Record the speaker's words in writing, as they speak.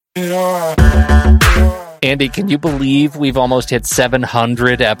Andy, can you believe we've almost hit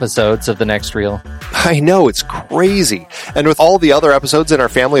 700 episodes of The Next Reel? I know, it's crazy. And with all the other episodes in our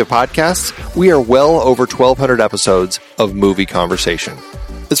family of podcasts, we are well over 1,200 episodes of movie conversation.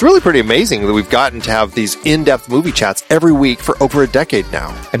 It's really pretty amazing that we've gotten to have these in-depth movie chats every week for over a decade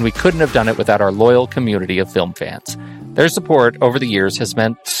now. And we couldn't have done it without our loyal community of film fans. Their support over the years has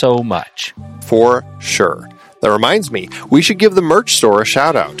meant so much. For sure. That reminds me, we should give the merch store a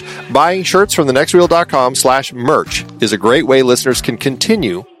shout out. Buying shirts from thenextreel.com/merch is a great way listeners can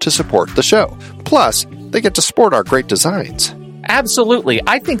continue to support the show. Plus, they get to sport our great designs. Absolutely.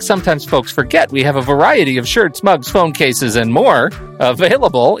 I think sometimes folks forget we have a variety of shirts, mugs, phone cases, and more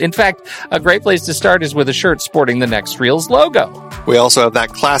available. In fact, a great place to start is with a shirt sporting the Next Reel's logo. We also have that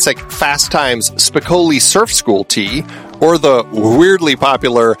classic Fast Times Spicoli Surf School tee, or the weirdly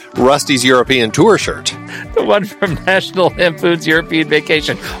popular Rusty's European Tour shirt. The one from National Lampoon's European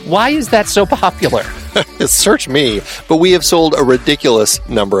Vacation. Why is that so popular? Search me, but we have sold a ridiculous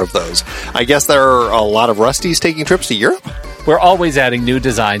number of those. I guess there are a lot of Rustys taking trips to Europe? We're always adding new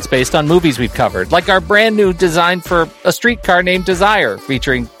designs based on movies we've covered, like our brand new design for a streetcar named Desire,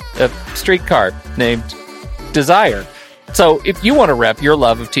 featuring a streetcar named Desire. So if you want to rep your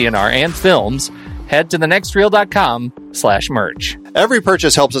love of TNR and films, head to thenextreel.com/merch. Every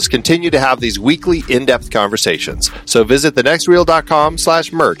purchase helps us continue to have these weekly in-depth conversations. So visit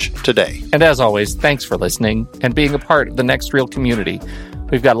thenextreel.com/merch today. And as always, thanks for listening and being a part of the Next Reel community.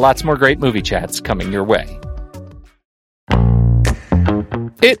 We've got lots more great movie chats coming your way.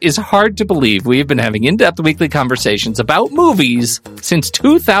 It is hard to believe we've been having in-depth weekly conversations about movies since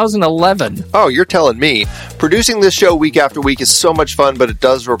 2011. Oh, you're telling me. Producing this show week after week is so much fun, but it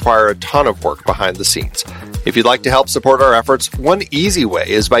does require a ton of work behind the scenes. If you'd like to help support our efforts, one easy way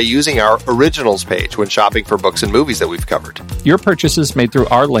is by using our Originals page when shopping for books and movies that we've covered. Your purchases made through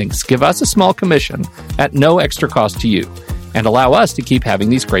our links give us a small commission at no extra cost to you, and allow us to keep having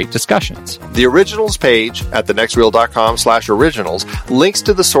these great discussions. The Originals page at thenextreel.com/originals links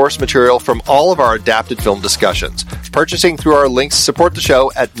to the source material from all of our adapted film discussions. Purchasing through our links support the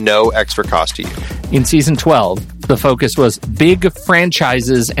show at no extra cost to you. In Season 12, the focus was big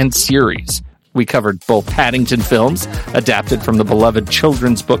franchises and series. We covered both Paddington films, adapted from the beloved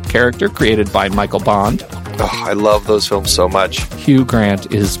children's book character created by Michael Bond. Oh, I love those films so much. Hugh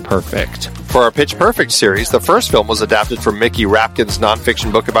Grant is perfect. For our Pitch Perfect series, the first film was adapted from Mickey Rapkin's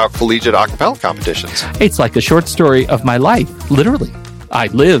nonfiction book about collegiate a cappella competitions. It's like a short story of my life, literally. I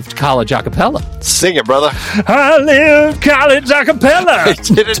lived college a cappella. Sing it, brother. I lived college a cappella. I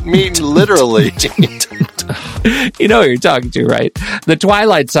didn't mean literally. You know who you're talking to, right? The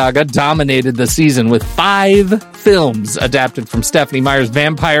Twilight Saga dominated the season with 5 films adapted from Stephenie Meyer's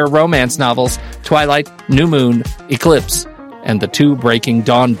vampire romance novels, Twilight, New Moon, Eclipse, and the 2 Breaking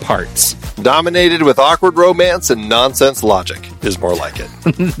Dawn parts. Dominated with awkward romance and nonsense logic is more like it.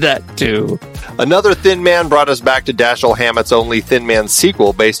 That too. Another Thin Man brought us back to Dashiell Hammett's only Thin Man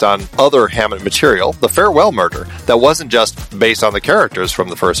sequel based on other Hammett material, The Farewell Murder, that wasn't just based on the characters from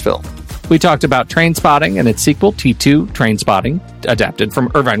the first film. We talked about Trainspotting and its sequel, T2 Trainspotting, adapted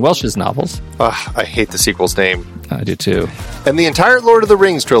from Irvine Welsh's novels. I hate the sequel's name. I do too. And the entire Lord of the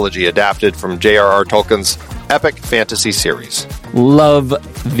Rings trilogy adapted from J.R.R. Tolkien's epic fantasy series. Love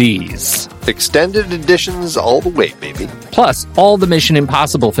these. Extended editions all the way, baby. Plus, all the Mission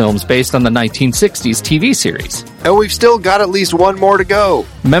Impossible films based on the 1960s TV series. And we've still got at least one more to go.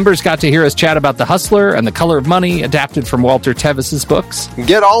 Members got to hear us chat about The Hustler and The Color of Money, adapted from Walter Tevis's books.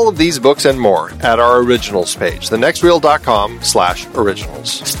 Get all of these books and more at our Originals page,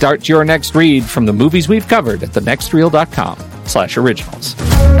 thenextreel.com/originals. Start your next read from the movies we've covered at thenextreel.com/originals.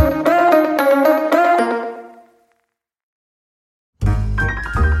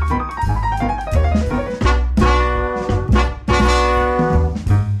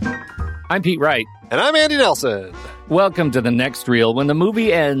 I'm Pete Wright. And I'm Andy Nelson. Welcome to The Next Reel. When the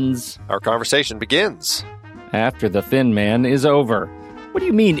movie ends, our conversation begins. After The Thin Man is over. What do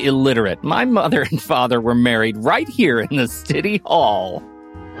you mean illiterate? My mother and father were married right here in the city hall.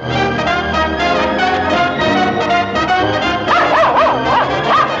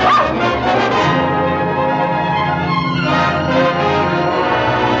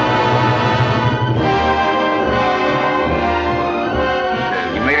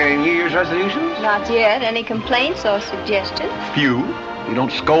 Resolutions? Not yet. Any complaints or suggestions? Few. You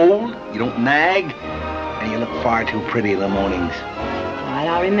don't scold, you don't nag, and you look far too pretty in the mornings. All right,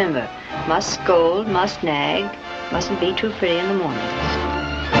 I'll remember. Must scold, must nag, mustn't be too pretty in the mornings.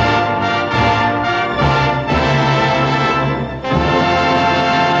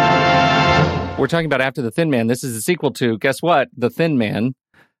 We're talking about After the Thin Man. This is a sequel to, guess what? The Thin Man.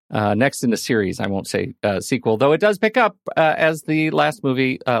 Next in the series, I won't say sequel, though it does pick up as the last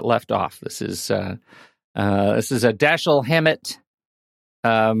movie left off. This is a Dashiell Hammett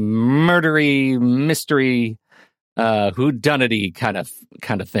murdery mystery whodunity kind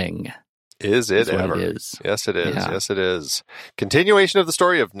of thing. Is it ever? It is. Yes, it is. Yeah. Yes, it is. Continuation of the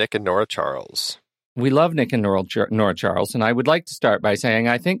story of Nick and Nora Charles. We love Nick and Nora Charles, and I would like to start by saying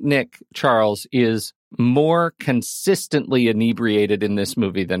I think Nick Charles is more consistently inebriated in this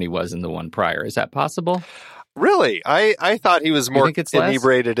movie than he was in the one prior. Is that possible? Really? I thought he was more think it's less?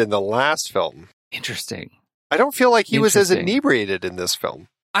 inebriated in the last film. Interesting. I don't feel like he was as Interesting. inebriated in this film.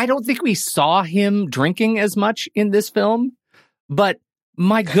 I don't think we saw him drinking as much in this film, but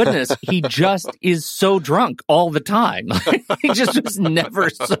my goodness, he just is so drunk all the time. He just was never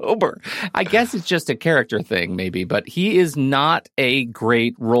sober. I guess it's just a character thing, maybe, but he is not a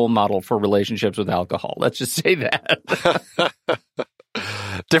great role model for relationships with alcohol. Let's just say that.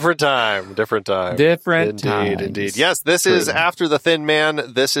 Different time. Indeed. Yes, this is After the Thin Man.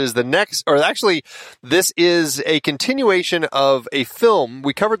 This is the next, or actually, this is a continuation of a film.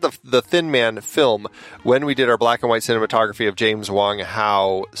 We covered the Thin Man film when we did our black and white cinematography of James Wong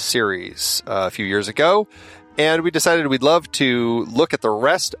Howe series a few years ago. And we decided we'd love to look at the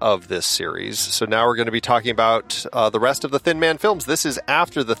rest of this series. So now we're going to be talking about the rest of the Thin Man films. This is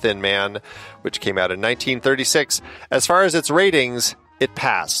After the Thin Man, which came out in 1936. As far as its ratings, it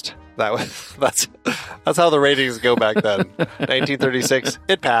passed. That's how the ratings go back then. 1936,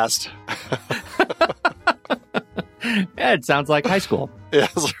 it passed. Yeah, it sounds like high school. Yeah,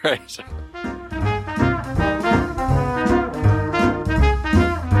 that's right.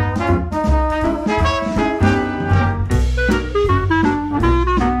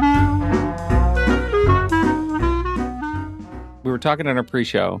 We were talking in our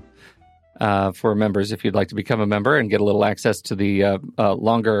pre-show for members, if you'd like to become a member and get a little access to the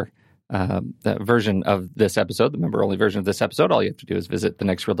longer version of this episode, the member-only version of this episode, all you have to do is visit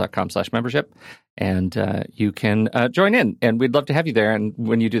thenextreel.com/membership, and you can join in. And we'd love to have you there. And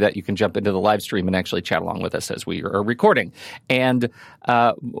when you do that, you can jump into the live stream and actually chat along with us as we are recording. And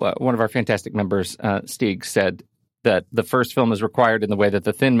one of our fantastic members, Stieg, said that the first film is required in the way that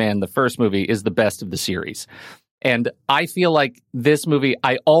The Thin Man, the first movie, is the best of the series. And I feel like this movie,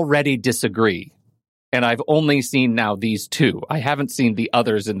 I already disagree. And I've only seen now these two. I haven't seen the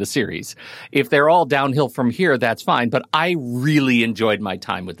others in the series. If they're all downhill from here, that's fine. But I really enjoyed my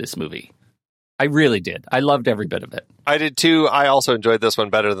time with this movie. I really did. I loved every bit of it. I did too. I also enjoyed this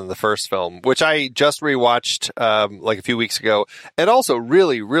one better than the first film, which I just rewatched like a few weeks ago, and also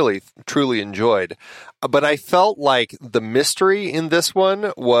really, really, truly enjoyed. But I felt like the mystery in this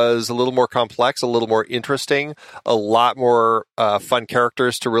one was a little more complex, a little more interesting, a lot more fun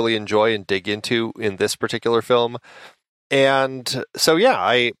characters to really enjoy and dig into in this particular film. And so,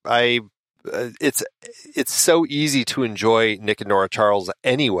 yeah, it's so easy to enjoy Nick and Nora Charles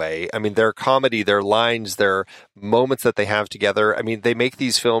anyway. I mean, their comedy, their lines, their moments that they have together. I mean, they make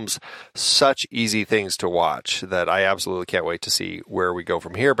these films such easy things to watch that I absolutely can't wait to see where we go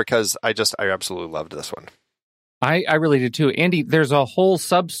from here, because I absolutely loved this one. I really did too. Andy, there's a whole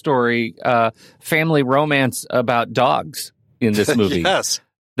sub-story, family romance about dogs in this movie. Yes.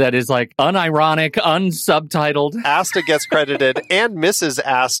 That is like unironic, unsubtitled. Asta gets credited and Mrs.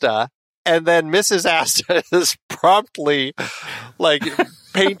 Asta. And then Mrs. Asta is promptly like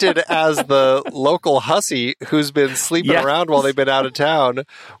painted as the local hussy who's been sleeping around while they've been out of town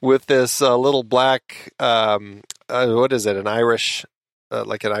with this little black, what is it? An Irish, not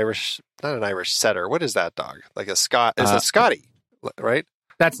an Irish setter. What is that dog? Like a Scot? It's a Scotty, right?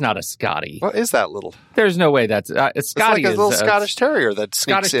 That's not a Scotty. What is that little? There's no way that's a Scotty. It's like a little Scottish Terrier that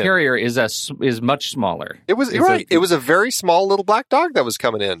Scottish Terrier is much smaller. It was right. It was a very small little black dog that was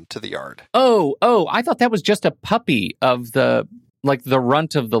coming into the yard. Oh! I thought that was just a puppy of the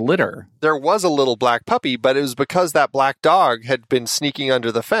runt of the litter. There was a little black puppy, but it was because that black dog had been sneaking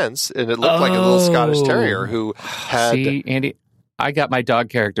under the fence, and it looked like a little Scottish Terrier who had. See, Andy, I got my dog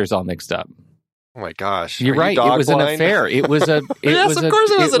characters all mixed up. Oh my gosh. You're right. It was an affair. It was a. Yes, of course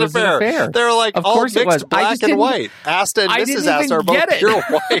it was an affair. They were like all mixed black and white. Asta and Mrs. Asta are both pure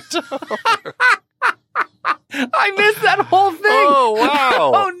white. I missed that whole thing. Oh,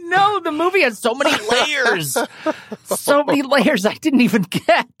 wow. Oh, no. The movie has so many layers. So many layers I didn't even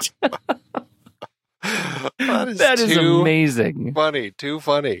get. That is amazing. Too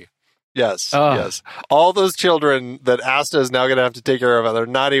funny. Yes, yes. All those children that Asta is now going to have to take care of, they're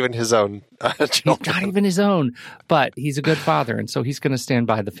not even his own children. He's not even his own, but he's a good father, and so he's going to stand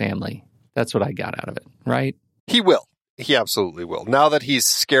by the family. That's what I got out of it, right? He will. He absolutely will. Now that he's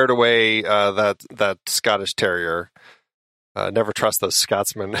scared away that Scottish Terrier, Never trust those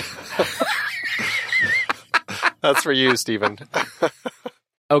Scotsmen. That's for you, Stephen.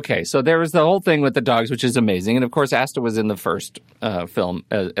 Okay, so there was the whole thing with the dogs, which is amazing. And of course, Asta was in the first film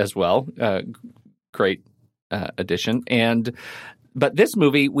as well. Great addition. But this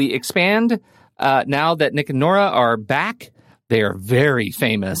movie, we expand now that Nick and Nora are back. They are very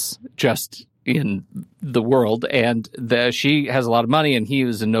famous just in the world, and she has a lot of money, and he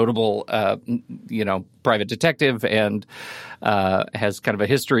is a notable, private detective, and has kind of a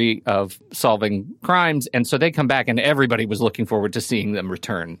history of solving crimes. And so they come back, and everybody was looking forward to seeing them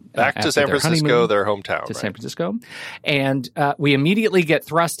return back to San Francisco, their hometown, to San Francisco, and we immediately get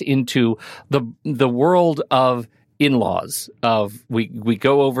thrust into the world of in-laws. We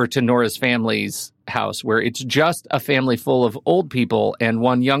go over to Nora's family's house, where it's just a family full of old people and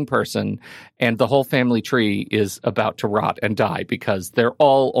one young person, and the whole family tree is about to rot and die because they're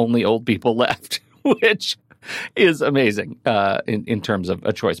all only old people left, which is amazing in terms of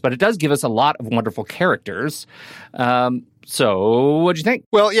a choice. But it does give us a lot of wonderful characters. So what'd you think?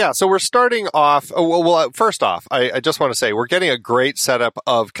 Well, yeah, so we're starting off, first off, I just want to say we're getting a great setup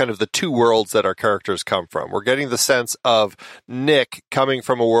of kind of the two worlds that our characters come from. We're getting the sense of Nick coming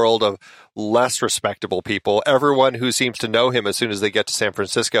from a world of less respectable people. Everyone who seems to know him as soon as they get to San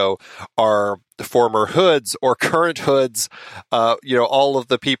Francisco are the former hoods or current hoods, all of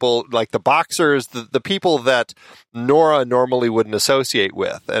the people like the boxers, the people that Nora normally wouldn't associate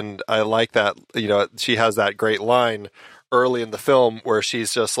with. And I like that, she has that great line early in the film where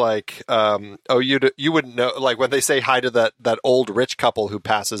she's just like, you wouldn't know, like when they say hi to that old rich couple who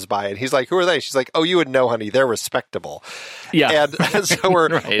passes by, and he's like, who are they? She's like, oh, you would know, honey, they're respectable. Yeah. And so we're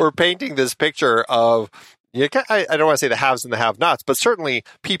right. We're painting this picture of, I don't want to say the haves and the have-nots, but certainly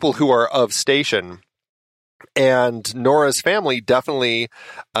people who are of station. And Nora's family definitely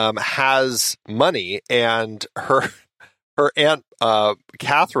has money, and her aunt,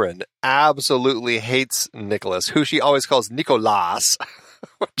 Catherine, absolutely hates Nicholas, who she always calls Nicolas.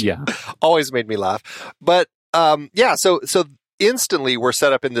 Yeah. Always made me laugh. But, so instantly we're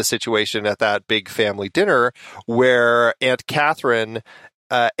set up in this situation at that big family dinner where Aunt Catherine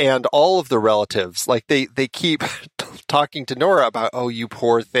and all of the relatives, like they keep talking to Nora about, oh, you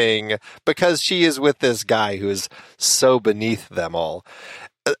poor thing, because she is with this guy who is so beneath them all.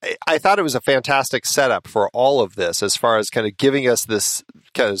 I thought it was a fantastic setup for all of this, as far as kind of giving us this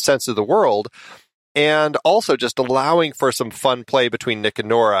kind of sense of the world, and also just allowing for some fun play between Nick and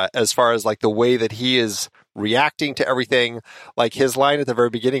Nora, as far as like the way that he is reacting to everything. Like his line at the very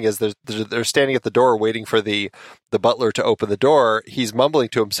beginning is they're standing at the door waiting for the butler to open the door. He's mumbling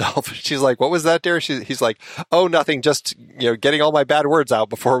to himself. She's like, what was that, dear? He's like, oh, nothing, just getting all my bad words out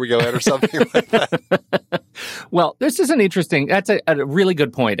before we go in, or something like that. Well, this is that's a really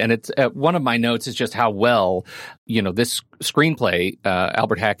good point. And it's one of my notes is just how well, this screenplay,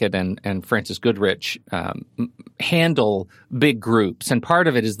 Albert Hackett and Francis Goodrich handle big groups. And part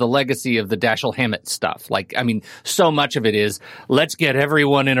of it is the legacy of the Dashiell Hammett stuff. So much of it is, let's get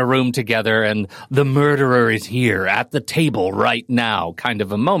everyone in a room together and the murderer is here at the table right now kind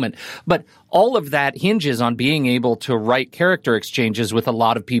of a moment. But all of that hinges on being able to write character exchanges with a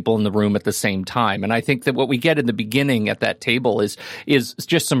lot of people in the room at the same time. And I think that what we get in the beginning at that table is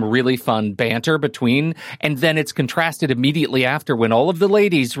just some really fun banter between, and then it's contrasted immediately after when all of the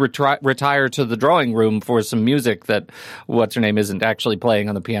ladies retire to the drawing room for some music that what's-her-name isn't actually playing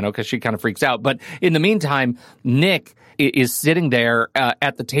on the piano because she kind of freaks out. But in the meantime, Nick is sitting there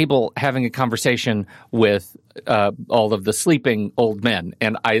at the table having a conversation with all of the sleeping old men.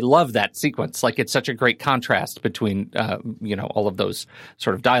 And I love that sequence. Like, it's such a great contrast between, all of those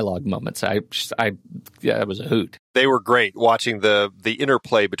sort of dialogue moments. It was a hoot. They were great watching the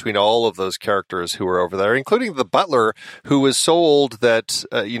interplay between all of those characters who were over there, including the butler, who was so old that,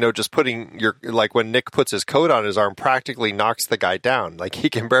 just putting when Nick puts his coat on his arm practically knocks the guy down. Like, he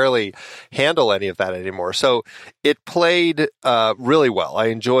can barely handle any of that anymore. So it played really well. I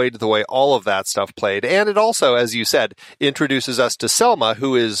enjoyed the way all of that stuff played. And it also, as you said, introduces us to Selma,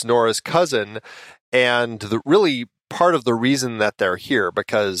 who is Nora's cousin, and really part of the reason that they're here,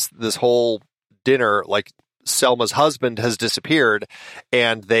 because this whole dinner, Selma's husband has disappeared,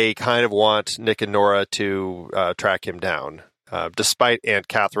 and they kind of want Nick and Nora to track him down, despite Aunt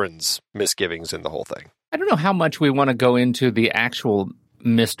Catherine's misgivings in the whole thing. I don't know how much we want to go into the actual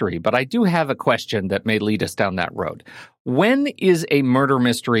mystery, but I do have a question that may lead us down that road. When is a murder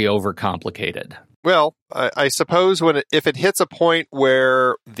mystery overcomplicated? Well, I suppose if it hits a point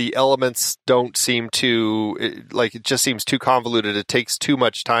where the elements don't seem to, it just seems too convoluted, it takes too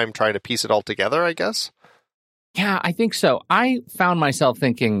much time trying to piece it all together, I guess. Yeah, I think so. I found myself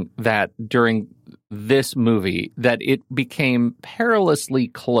thinking that during this movie that it became perilously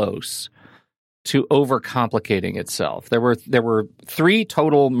close to overcomplicating itself. There were 3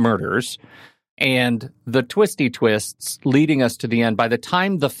 total murders, and the twisty twists leading us to the end. By the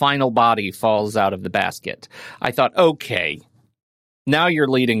time the final body falls out of the basket, I thought, okay, now you're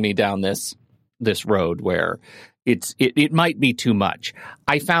leading me down this road where it might be too much.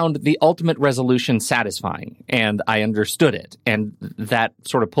 I found the ultimate resolution satisfying, and I understood it, and that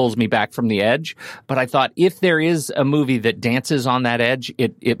sort of pulls me back from the edge. But I thought if there is a movie that dances on that edge,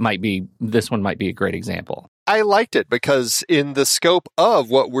 this one might be a great example. I liked it because in the scope of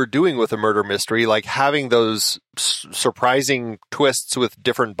what we're doing with a murder mystery, like having those surprising twists with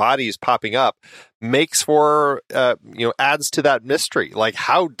different bodies popping up makes for, adds to that mystery. Like,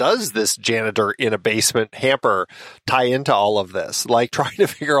 how does this janitor in a basement hamper tie into all of this? Like, trying to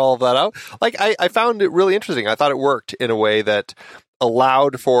figure all of that out. Like, I found it really interesting. I thought it worked in a way that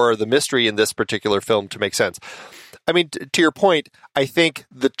allowed for the mystery in this particular film to make sense. I mean, to your point, I think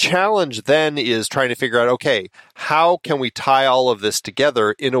the challenge then is trying to figure out, okay, how can we tie all of this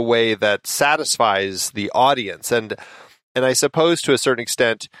together in a way that satisfies the audience? And I suppose to a certain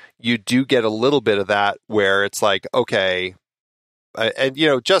extent, you do get a little bit of that where it's like, okay, and,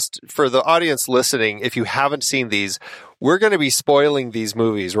 just for the audience listening, if you haven't seen these, we're going to be spoiling these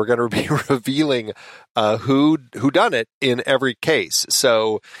movies. We're going to be revealing who done it in every case.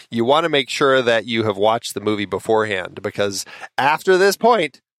 So you want to make sure that you have watched the movie beforehand, because after this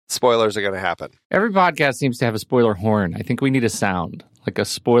point, spoilers are going to happen. Every podcast seems to have a spoiler horn. I think we need a sound. Like a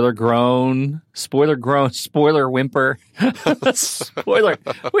spoiler groan, spoiler whimper, spoiler.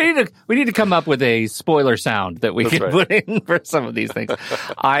 We need to come up with a spoiler sound that we can put in for some of these things.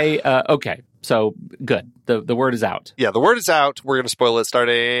 Okay, so good. The word is out. Yeah, the word is out. We're going to spoil it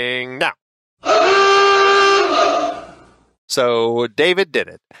starting now. So David did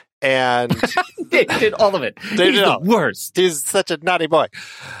it. And David did all of it. He's the worst. He's such a naughty boy.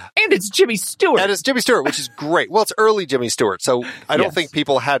 And it's Jimmy Stewart. And it's Jimmy Stewart, which is great. Well, it's early Jimmy Stewart, so I don't think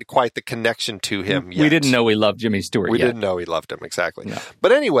people had quite the connection to him yet. We didn't know we loved Jimmy Stewart We yet. didn't know we loved him, exactly. No.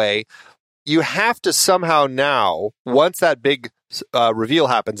 But anyway, you have to somehow now, once that big reveal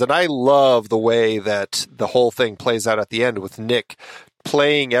happens, and I love the way that the whole thing plays out at the end with Nick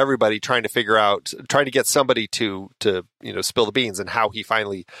playing everybody, trying to get somebody to spill the beans, and how he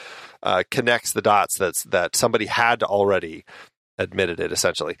finally connects the dots that somebody had already admitted it,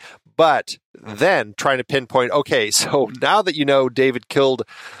 essentially. But then trying to pinpoint, okay, so now that David killed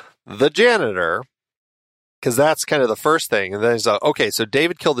the janitor, because that's kind of the first thing, and then he's like, okay, so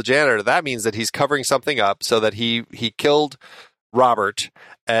David killed the janitor, that means that he's covering something up so that he killed Robert.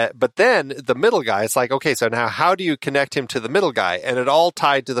 But then the middle guy, it's like, okay, so now how do you connect him to the middle guy? And it all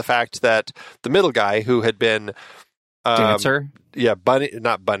tied to the fact that the middle guy, who had been Dancer? Yeah,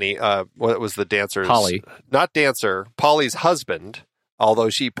 not Bunny. What was the dancer's? Polly. Not Dancer. Polly's husband, although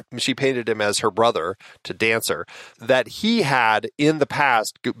she painted him as her brother to Dancer, that he had in the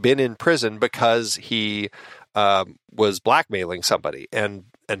past been in prison because he was blackmailing somebody and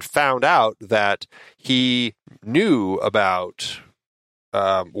found out that he knew about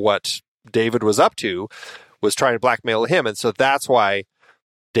what David was up to, was trying to blackmail him. And so that's why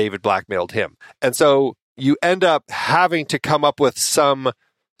David blackmailed him. And so you end up having to come up with some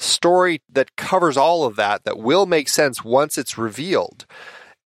story that covers all of that will make sense once it's revealed.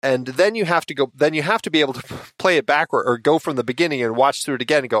 And then you have to be able to play it backward or go from the beginning and watch through it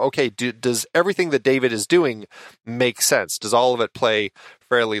again and go, okay, does everything that David is doing make sense? Does all of it play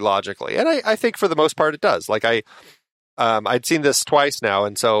fairly logically? And I think for the most part it does. Like I'd seen this twice now,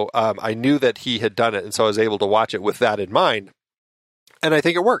 and so I knew that he had done it, and so I was able to watch it with that in mind. And I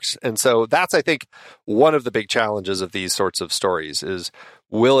think it works. And so that's, I think, one of the big challenges of these sorts of stories is,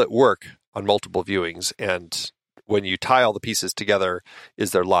 will it work on multiple viewings? And when you tie all the pieces together,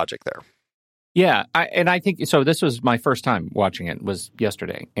 is there logic there? Yeah, I think so. This was my first time watching it, was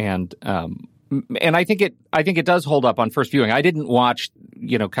yesterday, and I think it does hold up on first viewing. I didn't watch,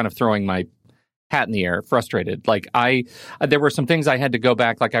 kind of throwing my hat in the air, frustrated. Like there were some things I had to go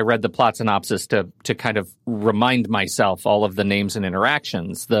back. Like I read the plot synopsis to kind of remind myself all of the names and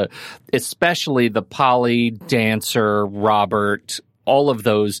interactions. Especially the Polly, Dancer, Robert. All of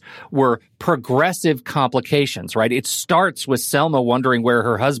those were progressive complications, right? It starts with Selma wondering where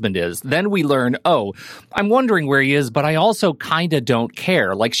her husband is. Then we learn, I'm wondering where he is, but I also kind of don't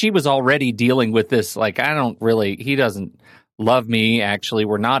care. Like she was already dealing with this, like, he doesn't love me. Actually,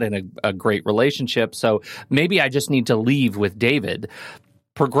 we're not in a great relationship. So maybe I just need to leave with David.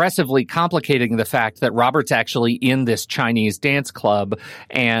 progressively complicating the fact that Robert's actually in this Chinese dance club,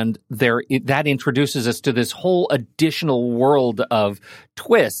 and that introduces us to this whole additional world of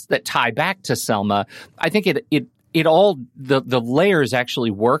twists that tie back to Selma. I think it all, the layers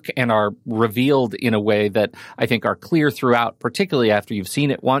actually work and are revealed in a way that I think are clear throughout, particularly after you've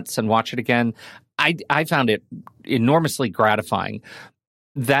seen it once and watch it again. I found it enormously gratifying.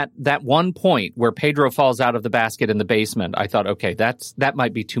 That one point where Pedro falls out of the basket in the basement, I thought, okay, that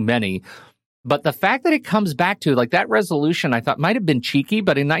might be too many. But the fact that it comes back to, like, that resolution, I thought might have been cheeky,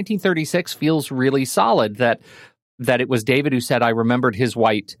 but in 1936 feels really solid that it was David who said, I remembered his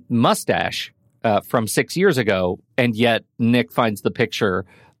white mustache from 6 years ago, and yet Nick finds the picture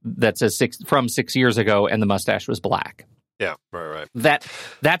that says from 6 years ago, and the mustache was black. Yeah, right.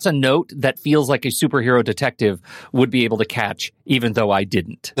 That's a note that feels like a superhero detective would be able to catch, even though I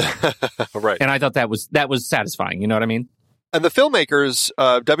didn't. Right. And I thought that was satisfying. You know what I mean? And the filmmakers,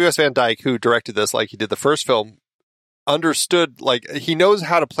 W.S. Van Dyke, who directed this like he did the first film, understood, like, he knows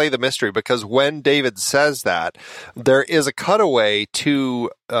how to play the mystery, because when David says that, there is a cutaway to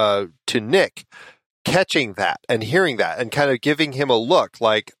Nick catching that and hearing that and kind of giving him a look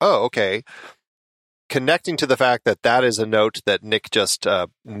like, oh, okay, connecting to the fact that is a note that Nick just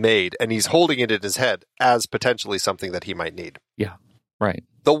made, and he's holding it in his head as potentially something that he might need. Yeah, right.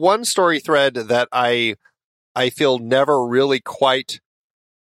 The one story thread that I feel never really quite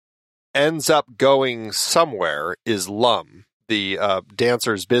ends up going somewhere is Lum, the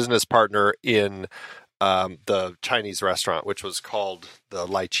dancer's business partner in the Chinese restaurant, which was called the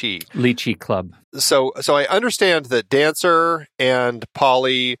Lychee Club. So I understand that Dancer and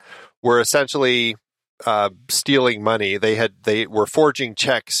Polly were essentially stealing money. They were forging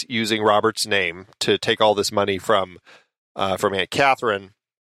checks using Robert's name to take all this money from Aunt Catherine,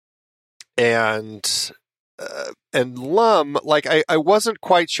 and Lum, like, I wasn't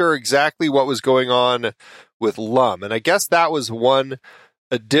quite sure exactly what was going on with Lum, and I guess that was one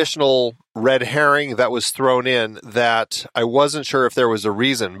additional red herring that was thrown in that I wasn't sure if there was a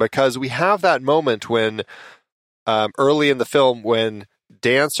reason, because we have that moment when early in the film when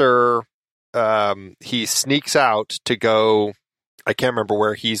Dancer he sneaks out to go, I can't remember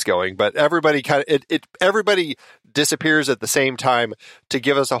where he's going, but everybody everybody disappears at the same time to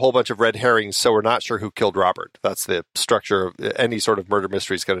give us a whole bunch of red herrings, so we're not sure who killed Robert. That's the structure of any sort of murder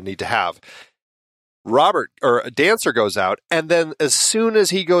mystery is going to need to have. Dancer goes out, and then as soon as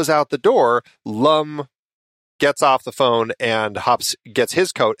he goes out the door, Lum gets off the phone and gets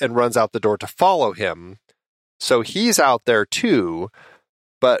his coat and runs out the door to follow him. So he's out there too.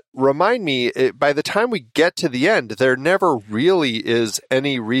 But remind me, by the time we get to the end, there never really is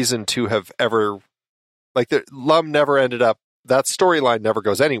any reason to have ever, like, Lum never ended up, that storyline never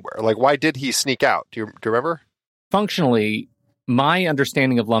goes anywhere. Like, why did he sneak out? Do you remember? Functionally, my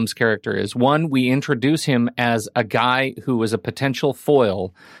understanding of Lum's character is, one, we introduce him as a guy who was a potential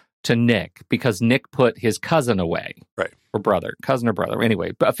foil to Nick because Nick put his cousin away. Right. Or cousin or brother.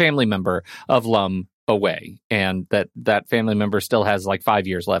 Anyway, a family member of Lum away, and that family member still has like 5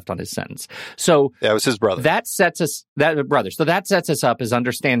 years left on his sentence. So yeah, it was his brother. That sets us up as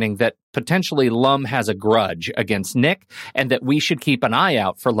understanding that potentially Lum has a grudge against Nick, and that we should keep an eye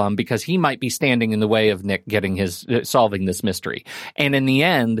out for Lum because he might be standing in the way of Nick getting solving this mystery. And in the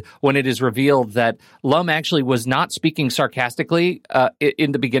end, when it is revealed that Lum actually was not speaking sarcastically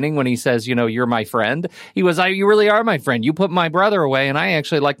in the beginning when he says, you're my friend, he was, you really are my friend. You put my brother away, and I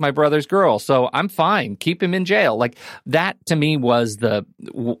actually like my brother's girl, so I'm fine. Keep him in jail. Like, that to me was the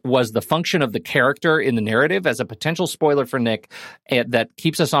function of the character in the narrative as a potential spoiler for Nick that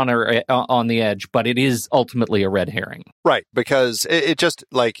keeps us on the edge, but it is ultimately a red herring. Right, because it just,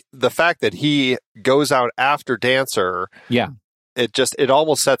 like, the fact that he goes out after Dancer. Yeah. It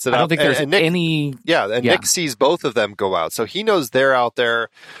almost sets it up. I don't think there's any... Yeah, and Nick sees both of them go out. So he knows they're out there.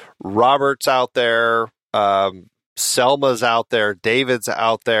 Robert's out there. Selma's out there. David's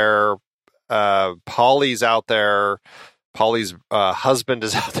out there. Polly's out there. Polly's husband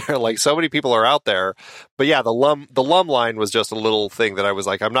is out there. Like, so many people are out there. But yeah, the Lum line was just a little thing that I was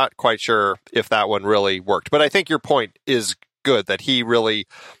like, I'm not quite sure if that one really worked. But I think your point is good, that he really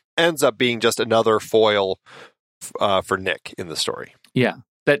ends up being just another foil for Nick in the story. Yeah.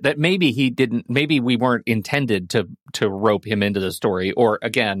 That maybe we weren't intended to rope him into the story. Or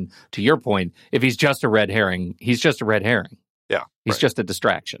again, to your point, if he's just a red herring, he's just a red herring. Yeah. He's just a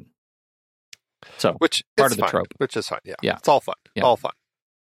distraction. So, which part of the the trope. Which is fine. Yeah. Yeah. It's all fun. Yeah. All fun.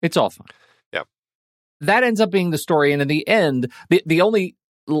 It's all fun. Yeah. That ends up being the story. And in the end, the only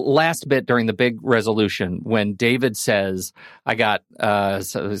last bit during the big resolution when David says, I got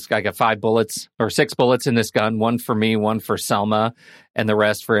 5 bullets or 6 bullets in this gun, one for me, one for Selma, and the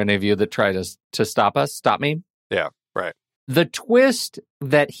rest for any of you that try to stop me. Yeah, right. The twist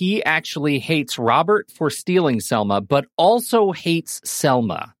that he actually hates Robert for stealing Selma, but also hates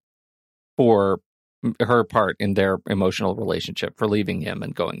Selma for her part in their emotional relationship, for leaving him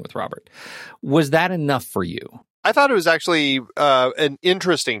and going with Robert. Was that enough for you? I thought it was actually an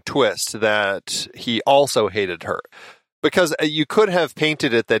interesting twist that he also hated her, because you could have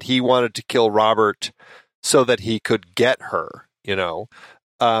painted it that he wanted to kill Robert so that he could get her,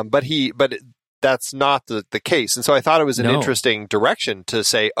 but that's not the case. And so I thought it was an interesting direction to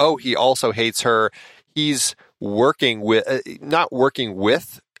say, oh, he also hates her. He's working with, not working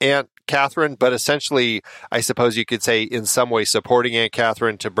with Aunt Catherine, but essentially, I suppose you could say in some way supporting Aunt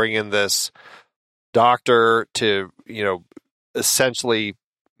Catherine to bring in this doctor to, essentially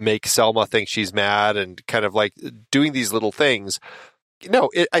make Selma think she's mad and kind of like doing these little things.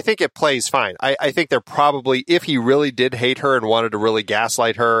 I think it plays fine. I think they're probably, if he really did hate her and wanted to really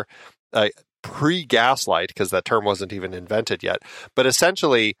gaslight her, pre-gaslight, because that term wasn't even invented yet, but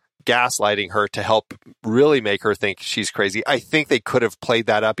essentially gaslighting her to help really make her think she's crazy. I think they could have played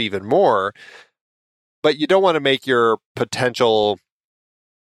that up even more, but you don't want to make your potential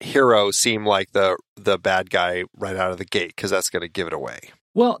hero seem like the bad guy right out of the gate, because that's going to give it away.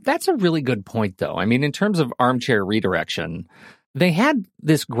 Well, that's a really good point, though. I mean, in terms of armchair redirection, they had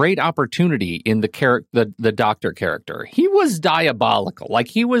this great opportunity in the doctor character. He was diabolical. Like,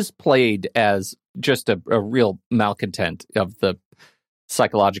 he was played as just a real malcontent of the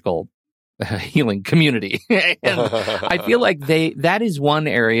psychological healing community. And I feel like that is one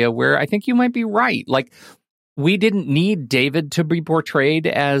area where I think you might be right. Like, we didn't need David to be portrayed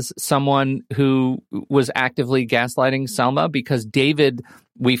as someone who was actively gaslighting Selma, because David,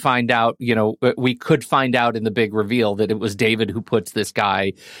 we find out, we could find out in the big reveal that it was David who puts this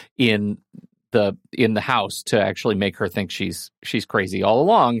guy in the house to actually make her think she's crazy all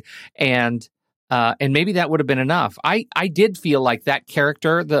along. And maybe that would have been enough. I did feel like that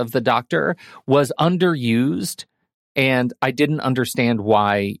character of the doctor was underused, and I didn't understand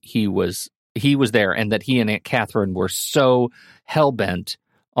why he was there, and that he and Aunt Catherine were so hell-bent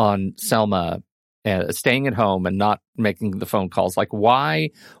on Selma staying at home and not making the phone calls. Like, why?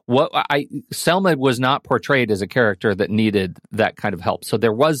 Selma was not portrayed as a character that needed that kind of help. So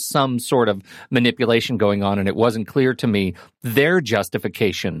there was some sort of manipulation going on, and it wasn't clear to me their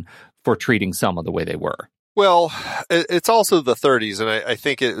justification for treating Selma the way they were. Well, it's also the 30s, and I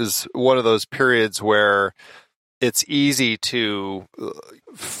think it was one of those periods where it's easy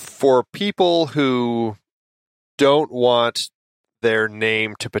for people who don't want their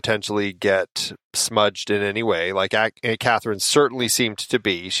name to potentially get smudged in any way, like Aunt Catherine certainly seemed to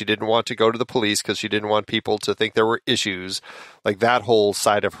be. She didn't want to go to the police because she didn't want people to think there were issues, like that whole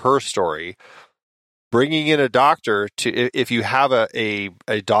side of her story. Bringing in a doctor if you have a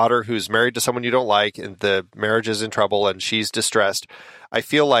daughter who's married to someone you don't like and the marriage is in trouble and she's distressed, I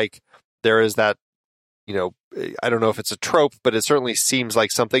feel like there is that, I don't know if it's a trope, but it certainly seems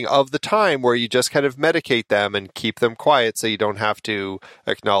like something of the time where you just kind of medicate them and keep them quiet so you don't have to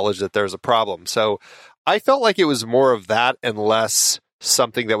acknowledge that there's a problem. So I felt like it was more of that and less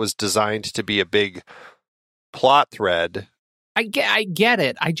something that was designed to be a big plot thread. I get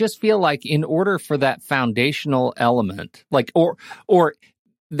it. I just feel like in order for that foundational element, like, or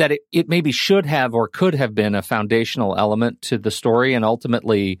that it maybe should have or could have been a foundational element to the story, and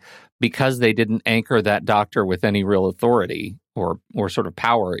ultimately, because they didn't anchor that doctor with any real authority or sort of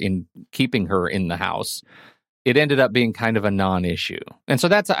power in keeping her in the house, it ended up being kind of a non-issue. And so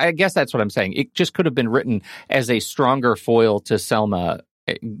I guess that's what I'm saying. It just could have been written as a stronger foil to Selma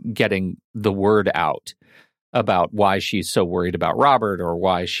getting the word out about why she's so worried about Robert, or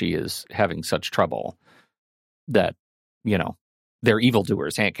why she is having such trouble that, they're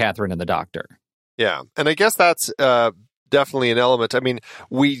evildoers, Aunt Catherine and the doctor. Yeah. And I guess that's definitely an element. I mean,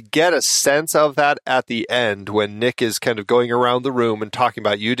 we get a sense of that at the end when Nick is kind of going around the room and talking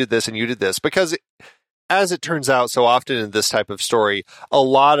about, you did this and you did this, because as it turns out so often in this type of story, a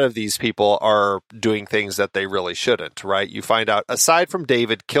lot of these people are doing things that they really shouldn't, right? You find out, aside from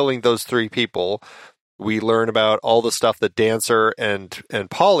David killing those 3 people, we learn about all the stuff that Dancer and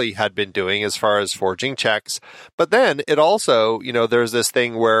Polly had been doing as far as forging checks. But then it also, there's this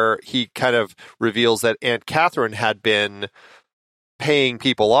thing where he kind of reveals that Aunt Catherine had been paying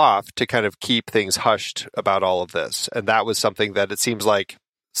people off to kind of keep things hushed about all of this. And that was something that it seems like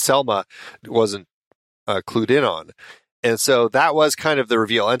Selma wasn't clued in on. And so that was kind of the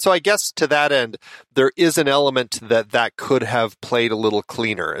reveal. And so I guess to that end, there is an element that could have played a little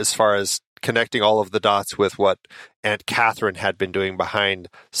cleaner as far as connecting all of the dots with what Aunt Catherine had been doing behind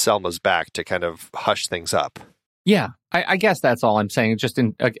Selma's back to kind of hush things up. Yeah, I guess that's all I'm saying. Just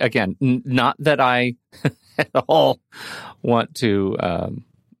again, not that I at all want to,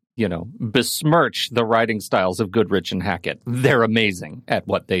 besmirch the writing styles of Goodrich and Hackett. They're amazing at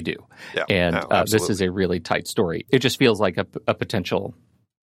what they do. Yeah, and this is a really tight story. It just feels like a potential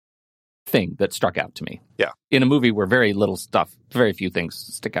thing that struck out to me. Yeah. In a movie where very few things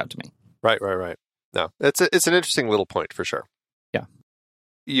stick out to me. Right. No, it's an interesting little point for sure. Yeah.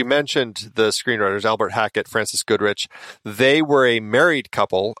 You mentioned the screenwriters, Albert Hackett, Francis Goodrich. They were a married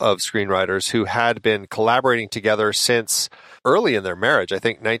couple of screenwriters who had been collaborating together since early in their marriage. I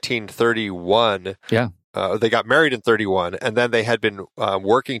think 1931. Yeah. They got married in 31, and then they had been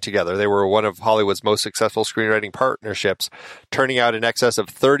working together. They were one of Hollywood's most successful screenwriting partnerships, turning out in excess of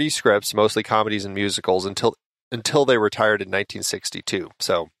 30 scripts, mostly comedies and musicals, until they retired in 1962.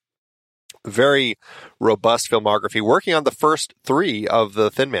 So very robust filmography, working on the first 3 of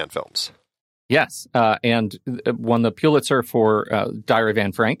the Thin Man films. Yes, and won the Pulitzer for Diary of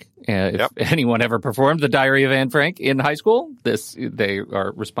Anne Frank. If anyone ever performed the Diary of Anne Frank in high school, they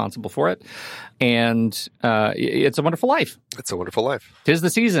are responsible for it. And It's a Wonderful Life. It's a Wonderful Life. 'Tis the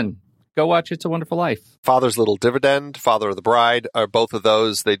season. Go watch It's a Wonderful Life. Father's Little Dividend, Father of the Bride, are both of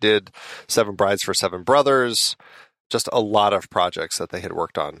those. They did 7 Brides for 7 Brothers. Just a lot of projects that they had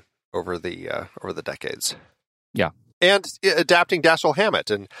worked on over the decades. Yeah. And adapting Dashiell Hammett.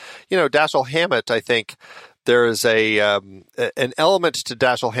 And, Dashiell Hammett, I think there is an element to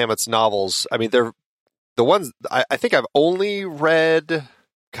Dashiell Hammett's novels. I mean, they're the ones I think I've only read.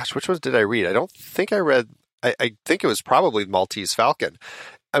 Gosh, which ones did I read? I don't think I read. I think it was probably Maltese Falcon.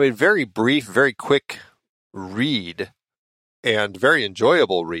 I mean, very brief, very quick read and very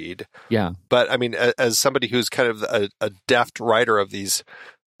enjoyable read. Yeah. But I mean, as somebody who's kind of a deft writer of these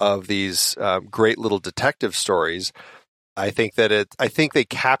great little detective stories, I think they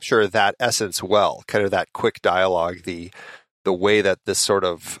capture that essence well, kind of that quick dialogue, the way that this sort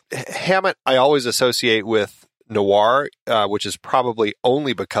of Hammett I always associate with noir, which is probably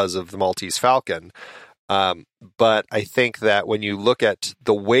only because of the Maltese Falcon. But I think that when you look at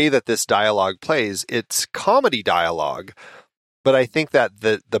the way that this dialogue plays, it's comedy dialogue, but I think that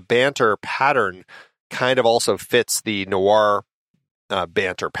the banter pattern kind of also fits the noir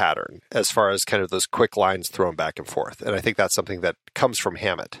banter pattern as far as kind of those quick lines thrown back and forth. And I think that's something that comes from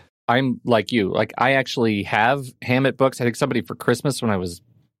Hammett. I'm like you. Like, I actually have Hammett books. I think somebody for Christmas when I was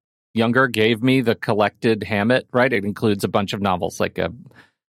younger gave me the collected Hammett, right? It includes a bunch of novels like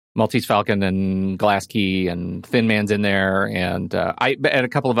Maltese Falcon and Glass Key and Thin Man's in there, and a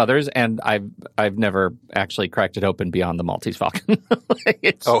couple of others, and I've never actually cracked it open beyond the Maltese Falcon.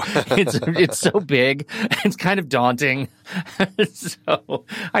 It's so big, it's kind of daunting. So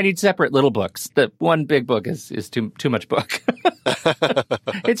I need separate little books. The one big book is too much book.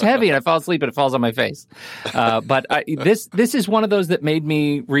 It's heavy, and I fall asleep, and it falls on my face. But this is one of those that made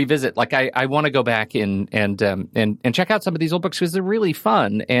me revisit. Like I want to go back and check out some of these old books because they're really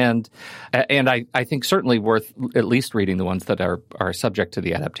fun. And I think certainly worth at least reading the ones that are subject to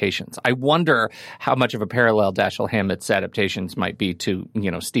the adaptations. I wonder how much of a parallel Dashiell Hammett's adaptations might be to,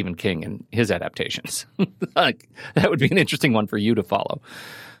 Stephen King and his adaptations. Like, that would be an interesting one for you to follow.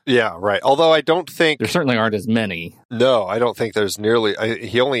 Yeah, right. Although I don't think there certainly aren't as many. No, I don't think there's nearly.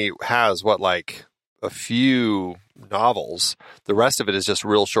 He only has like a few novels. The rest of it is just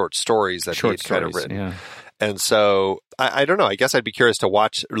real short stories that he'd kind of written. Yeah. And so I don't know. I guess I'd be curious to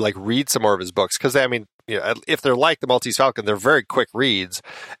read some more of his books because, I mean, if they're like the Maltese Falcon, they're very quick reads,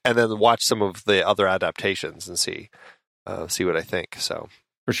 and then watch some of the other adaptations and see what I think. So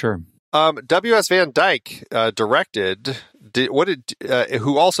for sure. W.S. Van Dyke directed.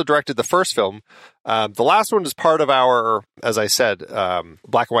 Who also directed the first film. The last one is part of our, as I said,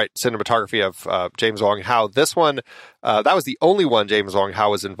 black and white cinematography of James Wong Howe. This one, that was the only one James Wong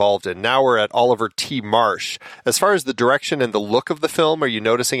Howe was involved in. Now we're at Oliver T. Marsh. As far as the direction and the look of the film, are you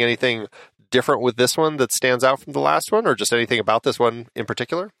noticing anything different with this one that stands out from the last one, or just anything about this one in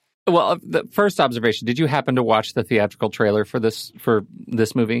particular? Well, the first observation, did you happen to watch the theatrical trailer for this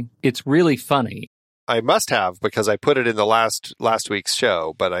movie? It's really funny. I must have, because I put it in the last week's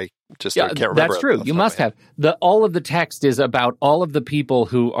show, but I just can't remember. That's true. You must have. All of the text is about all of the people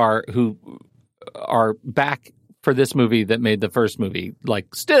who are back for this movie that made the first movie.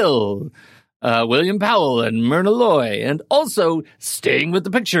 Like, still, William Powell and Myrna Loy, and also staying with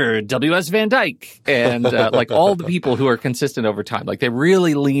the picture, W.S. Van Dyke, and like all the people who are consistent over time. Like they're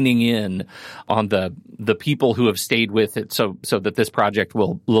really leaning in on the people who have stayed with it, so that this project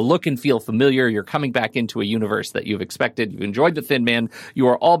will look and feel familiar. You're coming back into a universe that you've expected. You've enjoyed The Thin Man. You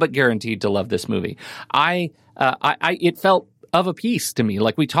are all but guaranteed to love this movie. It felt of a piece to me.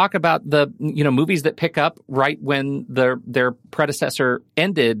 Like we talk about the movies that pick up right when their predecessor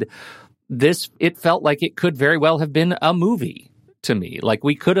ended. It felt like it could very well have been a movie to me. Like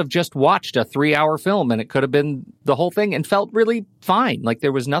we could have just watched a 3-hour film and it could have been the whole thing and felt really fine. Like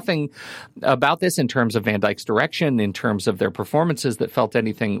there was nothing about this in terms of Van Dyke's direction, in terms of their performances that felt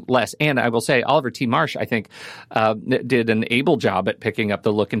anything less. And I will say Oliver T. Marsh, I think, did an able job at picking up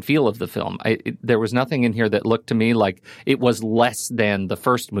the look and feel of the film. There was nothing in here that looked to me like it was less than the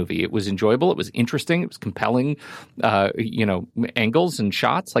first movie. It was enjoyable. It was interesting. It was compelling, angles and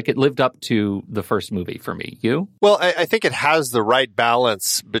shots. Like it lived up to the first movie for me. You? Well, I think it has the right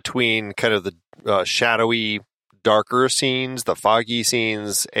balance between kind of the shadowy, darker scenes, the foggy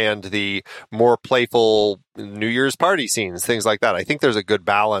scenes, and the more playful New Year's party scenes, things like that. I think there's a good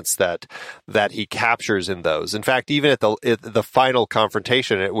balance that he captures in those. In fact, even at the final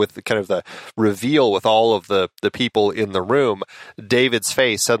confrontation with kind of the reveal with all of the people in the room, David's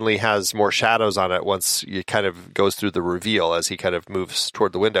face suddenly has more shadows on it once it kind of goes through the reveal as he kind of moves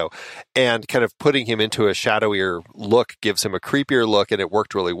toward the window, and kind of putting him into a shadowier look gives him a creepier look, and it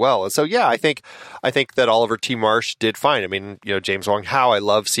worked really well. And so, yeah, I think that Oliver T. Marsh did fine. I mean, James Wong Howe, I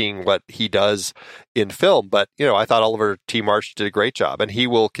love seeing what he does in film, but I thought Oliver T. Marsh did a great job, and he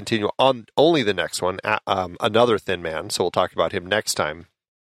will continue on only the next one, Another Thin Man. So we'll talk about him next time.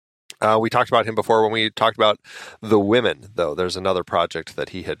 We talked about him before when we talked about The Women, though. There's another project that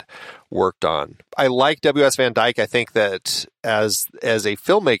he had worked on. I like W.S. Van Dyke. I think that as a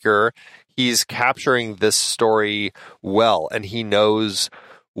filmmaker, he's capturing this story well, and he knows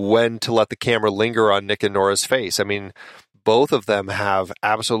when to let the camera linger on Nick and Nora's face. I mean, both of them have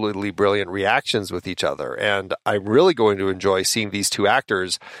absolutely brilliant reactions with each other. And I'm really going to enjoy seeing these two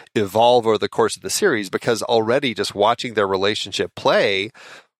actors evolve over the course of the series, because already just watching their relationship play,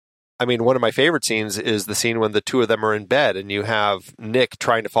 I mean, one of my favorite scenes is the scene when the two of them are in bed and you have Nick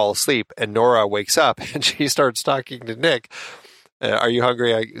trying to fall asleep and Nora wakes up and she starts talking to Nick. Are you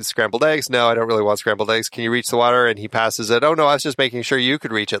hungry? Scrambled eggs? No, I don't really want scrambled eggs. Can you reach the water? And he passes it. Oh, no, I was just making sure you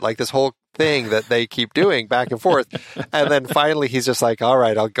could reach it. Like this whole thing that they keep doing back and forth. And then finally he's just like, all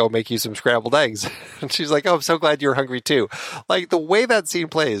right, I'll go make you some scrambled eggs. And she's like, oh, I'm so glad you're hungry too. Like the way that scene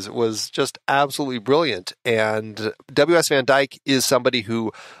plays was just absolutely brilliant. And W.S. Van Dyke is somebody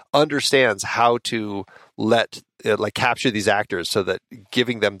who understands how to capture these actors so that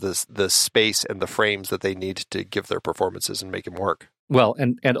giving them the space and the frames that they need to give their performances and make them work. Well,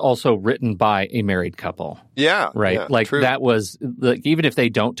 and also written by a married couple. Yeah. Right. Yeah, like true. That was even if they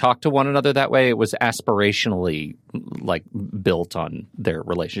don't talk to one another that way, it was aspirationally like built on their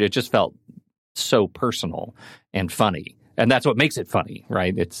relationship. It just felt so personal and funny. And that's what makes it funny,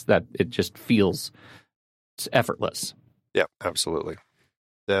 right? It's that it just feels effortless. Yeah, absolutely.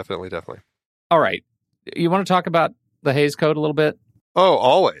 Definitely. All right. You want to talk about the Hays Code a little bit? Oh,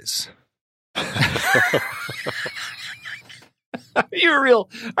 always. Are you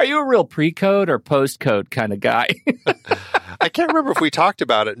a real pre-code or post-code kind of guy? I can't remember if we talked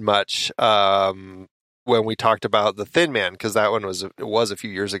about it much when we talked about The Thin Man, because that one was a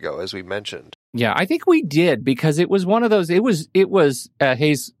few years ago, as we mentioned. Yeah, I think we did, because it was one of those. It was a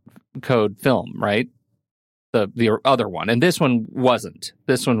Hays Code film, right? The other one, and this one wasn't.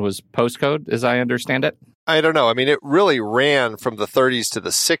 This one was post-code, as I understand it. I don't know. I mean, it really ran from the 30s to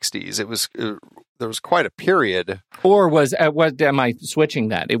the 60s. There was quite a period. Or was am I switching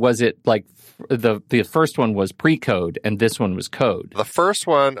that? Like the first one was pre-code and this one was code. The first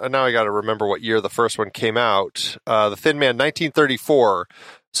one, now I got to remember what year the first one came out. The Thin Man, 1934.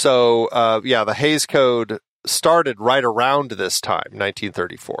 So, the Hays Code started right around this time,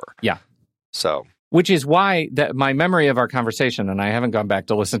 1934. Yeah. So, which is why that my memory of our conversation, and I haven't gone back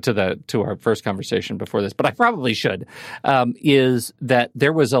to listen to our first conversation before this, but I probably should, is that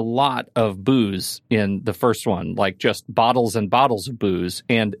there was a lot of booze in the first one, like just bottles and bottles of booze.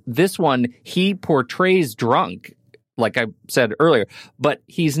 And this one, he portrays drunk, like I said earlier, but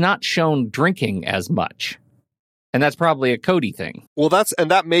he's not shown drinking as much. And that's probably a Cody thing. Well,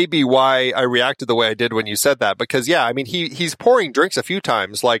 that may be why I reacted the way I did when you said that. Because, yeah, I mean, he's pouring drinks a few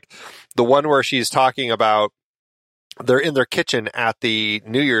times. Like the one where she's talking about they're in their kitchen at the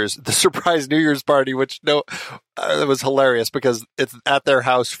surprise New Year's party, which it was hilarious because it's at their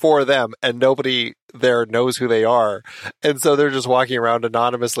house for them and nobody there knows who they are. And so they're just walking around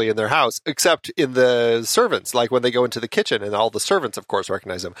anonymously in their house, except in the servants, like when they go into the kitchen and all the servants, of course,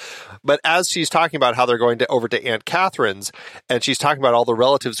 recognize them. But as she's talking about how they're going over to Aunt Catherine's and she's talking about all the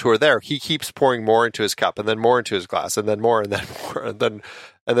relatives who are there, he keeps pouring more into his cup and then more into his glass and then more and then more and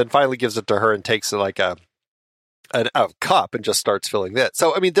then finally gives it to her and takes like a cup and just starts filling that.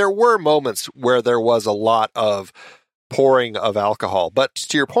 So, I mean, there were moments where there was a lot of pouring of alcohol. But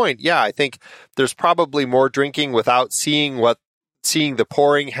to your point, yeah, I think there's probably more drinking without seeing the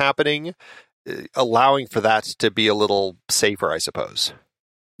pouring happening, allowing for that to be a little safer, I suppose.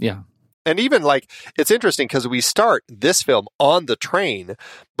 Yeah. And even it's interesting because we start this film on the train,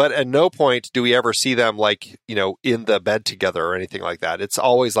 but at no point do we ever see them in the bed together or anything like that. It's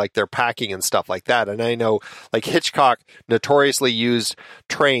always like they're packing and stuff like that. And I know Hitchcock notoriously used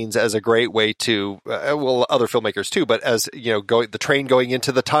trains as a great way to, other filmmakers too, but as, the train going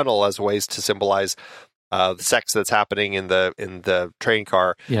into the tunnel as ways to symbolize the sex that's happening in the train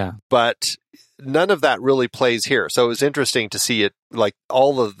car. Yeah. But none of that really plays here. So it was interesting to see it,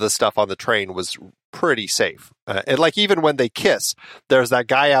 all of the stuff on the train was pretty safe. And even when they kiss, there's that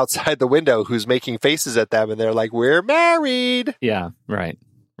guy outside the window who's making faces at them and they're like, we're married. Yeah, right.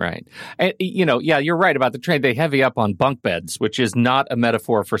 And, you're right about the train. They heavy up on bunk beds, which is not a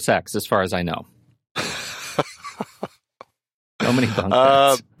metaphor for sex as far as I know. So many bunk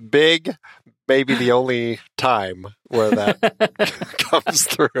beds. Big, maybe the only time where that comes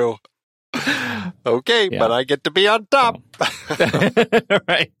through. Okay, yeah. But I get to be on top.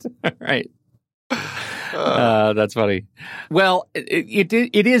 Right. That's funny. Well, it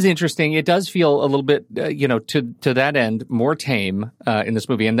is interesting. It does feel a little bit, to that end, more tame in this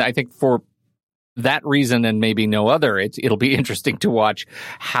movie. And I think for that reason and maybe no other, it'll be interesting to watch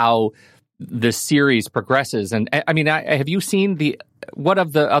how the series progresses. And I mean, have you seen what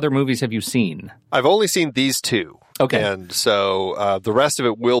of the other movies have you seen? I've only seen these two. Okay. And so the rest of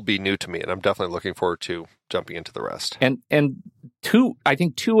it will be new to me, and I'm definitely looking forward to jumping into the rest. And I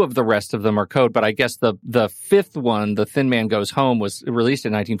think two of the rest of them are code, but I guess the fifth one, The Thin Man Goes Home, was released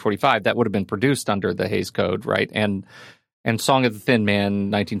in 1945. That would have been produced under the Hays Code, right? And Song of the Thin Man,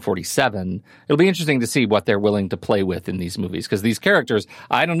 1947. It'll be interesting to see what they're willing to play with in these movies, because these characters,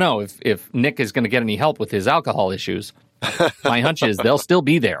 I don't know if Nick is going to get any help with his alcohol issues. My hunch is they'll still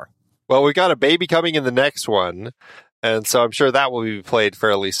be there. Well, we got a baby coming in the next one, and so I'm sure that will be played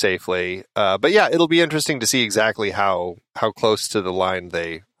fairly safely. But yeah, it'll be interesting to see exactly how close to the line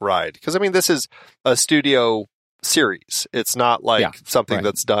they ride. Because, I mean, this is a studio series. It's not something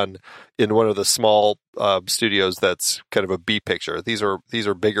that's done in one of the small studios that's kind of a B picture. These are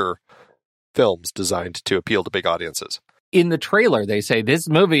bigger films designed to appeal to big audiences. In the trailer, they say this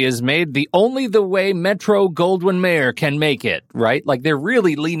movie is made the way Metro-Goldwyn-Mayer can make it, right? Like they're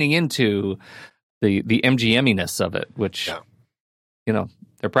really leaning into the MGM-iness of it, which,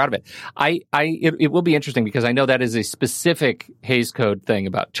 they're proud of it. It will be interesting because I know that is a specific Hays Code thing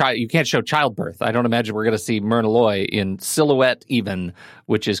about you can't show childbirth. I don't imagine we're going to see Myrna Loy in silhouette even,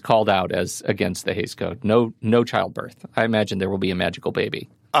 which is called out as against the Hays Code. No childbirth. I imagine there will be a magical baby.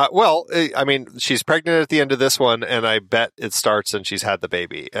 Well, I mean, she's pregnant at the end of this one, and I bet it starts and she's had the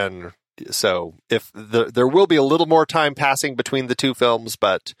baby. And so if there will be a little more time passing between the two films,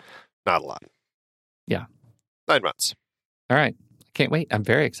 but not a lot. Yeah. 9 months. All right. Can't wait. I'm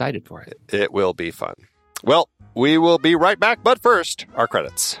very excited for it. It will be fun. Well, we will be right back, but first, our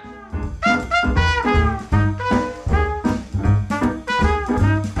credits.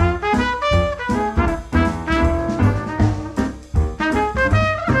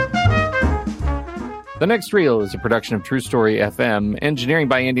 The Next Reel is a production of True Story FM. Engineering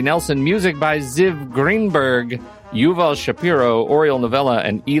by Andy Nelson. Music by Ziv Greenberg, Yuval Shapiro, Oriel Novella,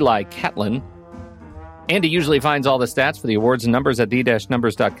 and Eli Catlin. Andy usually finds all the stats for the awards and numbers at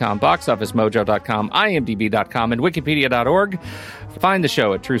the-numbers.com, boxofficemojo.com, imdb.com, and wikipedia.org. Find the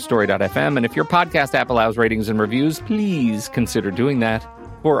show at truestory.fm. And if your podcast app allows ratings and reviews, please consider doing that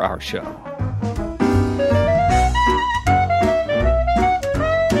for our show.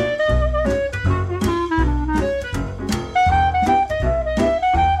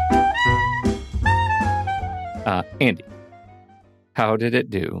 Andy, how did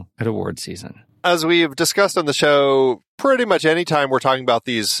it do at award season? As we've discussed on the show, pretty much any time we're talking about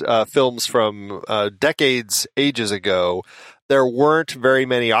these films from ages ago, there weren't very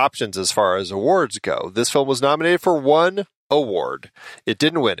many options as far as awards go. This film was nominated for one award. It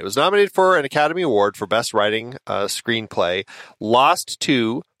didn't win. It was nominated for an Academy Award for Best Writing Screenplay, lost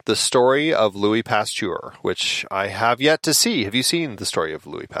to The Story of Louis Pasteur, which I have yet to see. Have you seen The Story of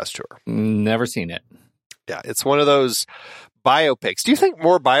Louis Pasteur? Never seen it. Yeah, it's one of those biopics. Do you think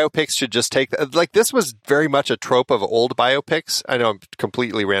more biopics should just take like this was very much a trope of old biopics? I know I'm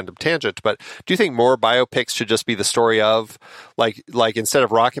completely random tangent, but do you think more biopics should just be the story of like instead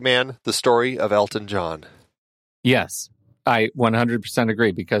of Rocket Man, the story of Elton John? Yes, I 100%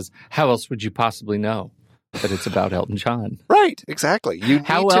 agree, because how else would you possibly know that it's about Elton John? Right, exactly. You need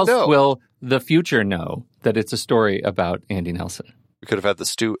How to else know. will the future know that it's a story about Andy Nelson? We could have had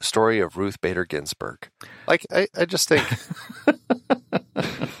the story of Ruth Bader Ginsburg. Like, I just think...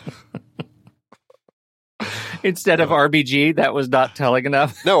 Instead of RBG, that was not telling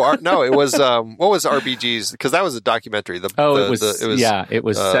enough. No, it was, what was RBG's? Because that was a documentary. It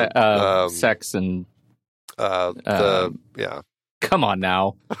was sex and... yeah. Come on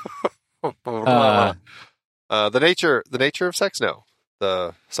now. The nature of sex? No.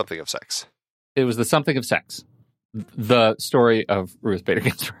 The something of sex. It was the something of sex. The story of Ruth Bader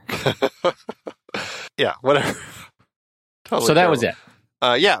Ginsburg. Yeah, whatever. Totally so that was it.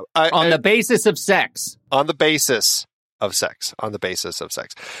 Yeah. On the basis of sex. On the basis of sex. On the basis of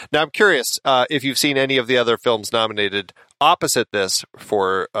sex. Now, I'm curious if you've seen any of the other films nominated opposite this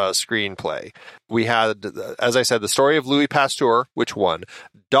for screenplay. We had, as I said, The Story of Louis Pasteur, which won.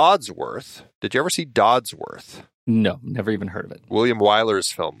 Dodsworth. Did you ever see Dodsworth? No, never even heard of it. William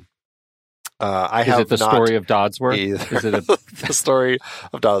Wyler's film. Is it the story of Dodsworth? Is it the story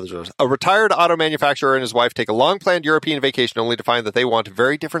of Dodsworth? A retired auto manufacturer and his wife take a long-planned European vacation only to find that they want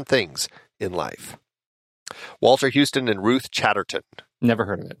very different things in life. Walter Houston and Ruth Chatterton. Never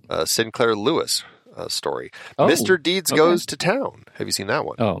heard of it. Sinclair Lewis story. Oh, Mr. Deeds Goes to Town. Have you seen that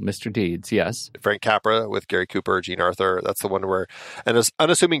one? Oh, Mr. Deeds, yes. Frank Capra with Gary Cooper, Jean Arthur. That's the one where an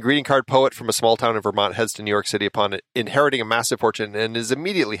unassuming greeting card poet from a small town in Vermont heads to New York City upon inheriting a massive fortune and is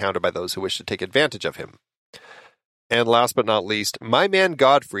immediately hounded by those who wish to take advantage of him. And last but not least, My Man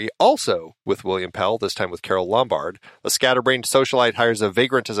Godfrey, also with William Pell, this time with Carol Lombard. A scatterbrained socialite hires a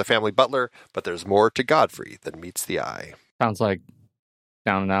vagrant as a family butler, but there's more to Godfrey than meets the eye. Sounds like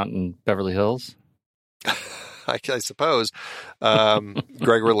Down and Out in Beverly Hills. I suppose.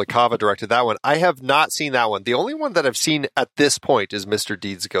 Gregory LaCava directed that one. I have not seen that one. The only one that I've seen at this point is Mr.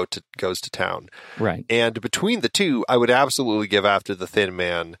 Deeds Goes to Town. Right. And between the two, I would absolutely give After the Thin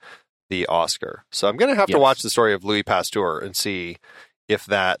Man the Oscar. So I'm going to have to watch The Story of Louis Pasteur and see if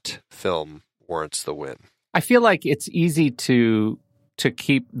that film warrants the win. I feel like it's easy to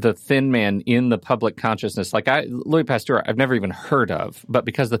keep the Thin Man in the public consciousness. Like Louis Pasteur, I've never even heard of, but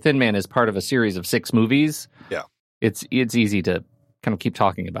because the Thin Man is part of a series of 6 movies, yeah, it's easy to kind of keep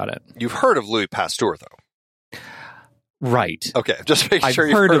talking about it. You've heard of Louis Pasteur, though, right? Okay, just making sure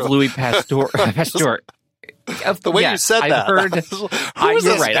you've heard of Louis Pasteur. The way you said that, I've heard. Who's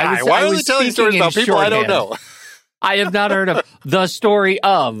this guy? Why are they telling stories about people I don't know? I have not heard of The Story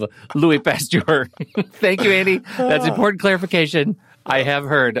of Louis Pasteur. Thank you, Andy. That's important clarification. I have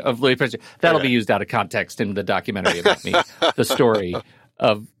heard of Louis Pasteur. That'll be used out of context in the documentary about me. The Story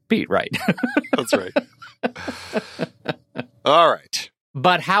of Pete Wright. That's right. All right.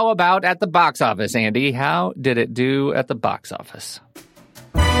 But how about at the box office, Andy? How did it do at the box office?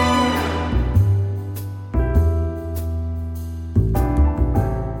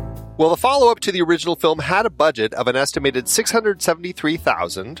 Well, the follow-up to the original film had a budget of an estimated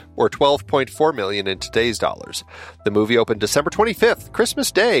 $673,000, or $12.4 million in today's dollars. The movie opened December 25th,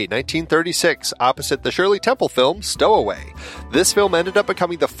 Christmas Day, 1936, opposite the Shirley Temple film Stowaway. This film ended up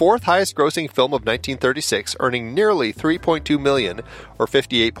becoming the 4th highest-grossing film of 1936, earning nearly $3.2 million, or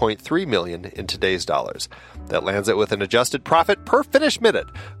 $58.3 million in today's dollars. That lands it with an adjusted profit per finished minute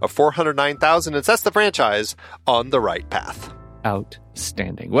of $409,000 and sets the franchise on the right path.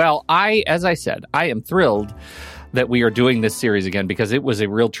 Outstanding. Well, as I said, I am thrilled that we are doing this series again because it was a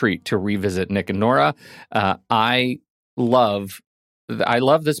real treat to revisit Nick and Nora. I love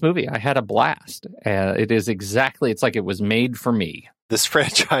this movie. I had a blast. It's like it was made for me. This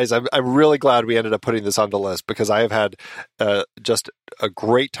franchise, I'm really glad we ended up putting this on the list because I have had just a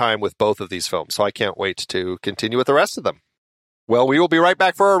great time with both of these films. So I can't wait to continue with the rest of them. Well, we will be right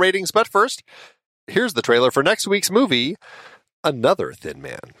back for our ratings, but first, here's the trailer for next week's movie, Another Thin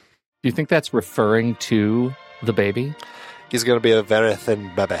Man. Do you think that's referring to the baby? He's going to be a very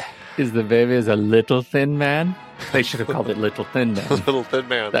thin baby. Is the baby a little thin man? They should have called it Little Thin Man. Little Thin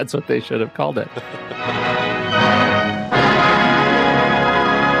Man. That's what they should have called it.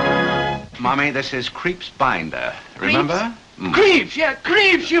 Mommy, this is Creep's binder. Remember? Creeps? Yeah,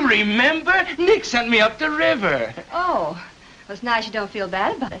 Creeps. You remember? Nick sent me up the river. Oh. Well, it's nice you don't feel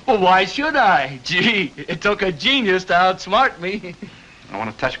bad about it. Well, why should I? Gee, it took a genius to outsmart me. Don't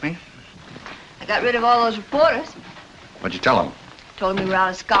want to touch me? I got rid of all those reporters. What'd you tell them? Told them we were out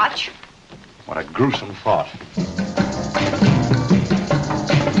of scotch. What a gruesome thought.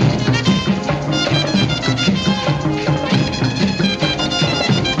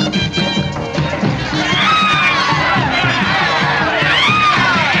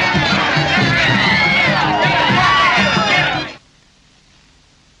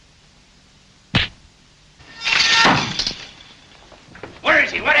 Where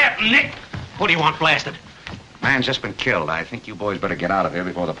is he? What happened, Nick? What do you want blasted? Man's just been killed. I think you boys better get out of here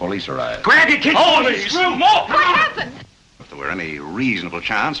before the police arrive. Grab your kids. Holy screw! More! What happened? If there were any reasonable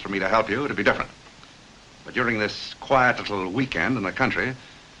chance for me to help you, it'd be different. But during this quiet little weekend in the country,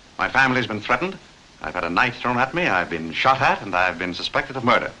 my family's been threatened. I've had a knife thrown at me, I've been shot at, and I've been suspected of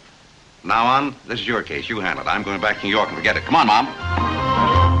murder. From now on, this is your case. You handle it. I'm going back to New York and forget it. Come on, Mom.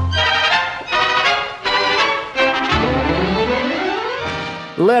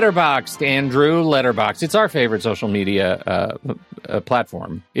 Letterboxd, Andrew. Letterboxd. It's our favorite social media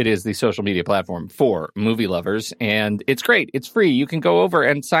platform. It is the social media platform for movie lovers, and it's great. It's free. You can go over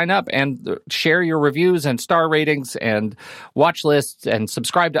and sign up and share your reviews and star ratings and watch lists and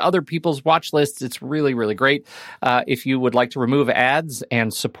subscribe to other people's watch lists. It's really, really great. If you would like to remove ads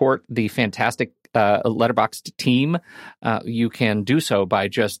and support the fantastic Letterboxd team, you can do so by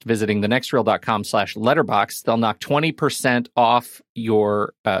just visiting thenextreel.com/letterboxd. They'll knock 20% off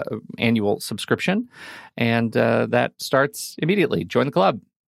your annual subscription, and that starts immediately. Join the club,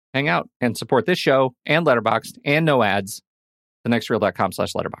 hang out, and support this show and Letterboxd and no ads.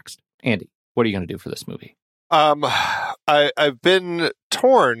 thenextreel.com/letterboxd. Andy, what are you going to do for this movie? I've been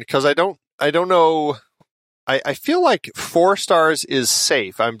torn because I don't know. I feel like 4 stars is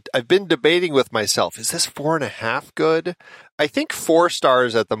safe. I've been debating with myself, is this 4.5 good? I think 4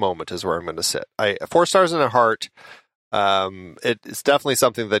 stars at the moment is where I'm going to sit. 4 stars and a heart. It's definitely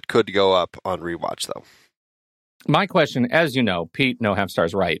something that could go up on rewatch, though. My question, as you know, Pete, no half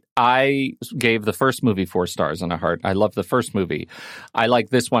stars, right? I gave the first movie 4 stars and a heart. I love the first movie. I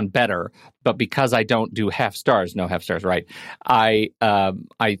like this one better, but because I don't do half stars, no half stars, right? I'm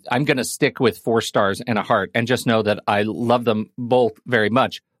going to stick with 4 stars and a heart, and just know that I love them both very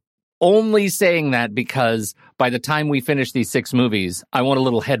much. Only saying that because by the time we finish these 6 movies, I want a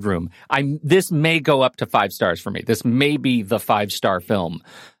little headroom. This may go up to 5 stars for me. This may be the 5-star film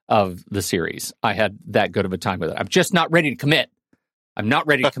of the series. I had that good of a time with it. I'm just not ready to commit. I'm not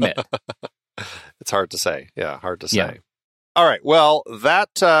ready to commit. It's hard to say. Yeah, hard to say. Yeah. All right. Well, that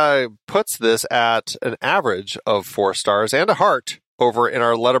puts this at an average of 4 stars and a heart over in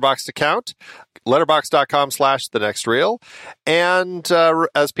our Letterboxd account, letterboxd.com/thenextreel. And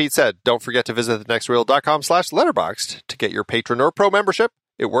as Pete said, don't forget to visit thenextreel.com/letterboxd to get your patron or pro membership.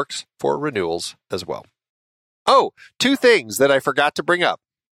 It works for renewals as well. Oh, 2 things that I forgot to bring up.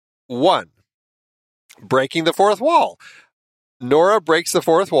 1, breaking the fourth wall. Nora breaks the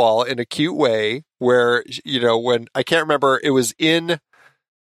fourth wall in a cute way where, when I can't remember, it was in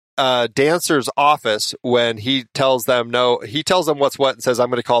Dancer's office when he tells them what's what and says, I'm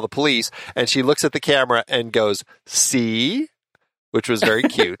going to call the police. And she looks at the camera and goes, see? Which was very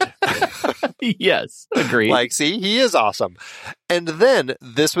cute. Yes, agreed. Like, see, he is awesome. And then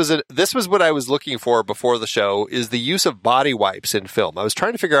this was what I was looking for before the show, is the use of body wipes in film. I was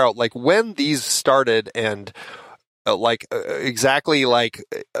trying to figure out when these started and exactly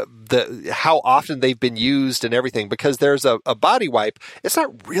how often they've been used and everything, because there's a body wipe. It's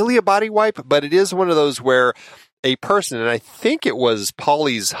not really a body wipe, but it is one of those where a person, and I think it was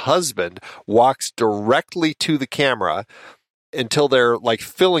Polly's husband, walks directly to the camera until they're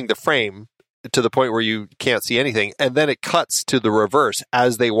filling the frame to the point where you can't see anything. And then it cuts to the reverse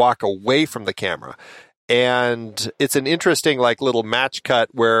as they walk away from the camera. And it's an interesting little match cut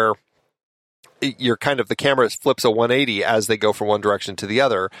where the camera flips a 180 as they go from one direction to the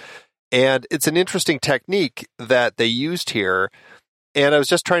other. And it's an interesting technique that they used here. And I was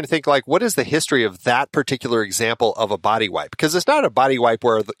just trying to think, what is the history of that particular example of a body wipe? Because it's not a body wipe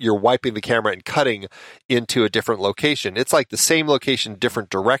where you're wiping the camera and cutting into a different location. It's the same location, different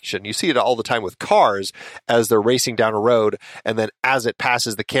direction. You see it all the time with cars as they're racing down a road. And then as it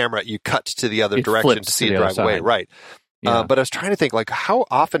passes the camera, you cut to the other direction to see it drive away. Right. Yeah. But I was trying to think, how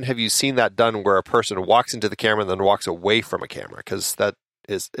often have you seen that done where a person walks into the camera and then walks away from a camera? Because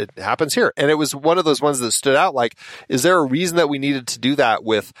it happens here. And it was one of those ones that stood out. Is there a reason that we needed to do that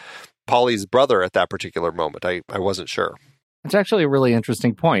with Polly's brother at that particular moment? I wasn't sure. It's actually a really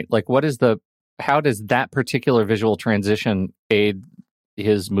interesting point. How does that particular visual transition aid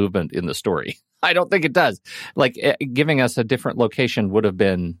his movement in the story? I don't think it does. Giving us a different location would have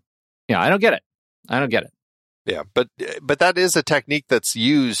been, I don't get it. Yeah, but that is a technique that's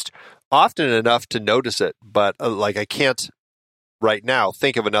used often enough to notice it. But like I can't right now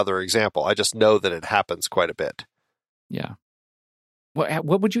think of another example. I just know that it happens quite a bit. Yeah.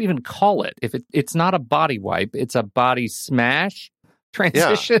 What would you even call it? If it's not a body wipe, it's a body smash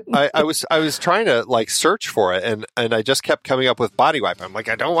transition. Yeah, I was trying to like search for it, and I just kept coming up with body wipe. I'm like,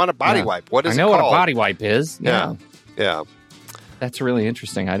 I don't want a body wipe. What is it called? I know what a body wipe is. Yeah. That's really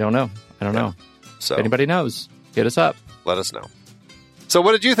interesting. I don't know. So if anybody knows, hit us up. Let us know. So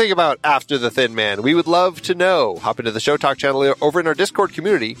what did you think about After the Thin Man? We would love to know. Hop into the Show Talk channel over in our Discord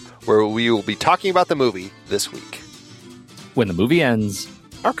community, where we will be talking about the movie this week. When the movie ends,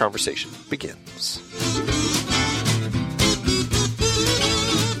 our conversation begins.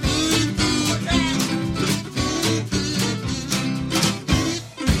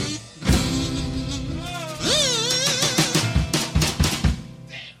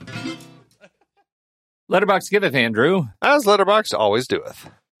 Letterboxd giveth, Andrew. As Letterboxd always doeth.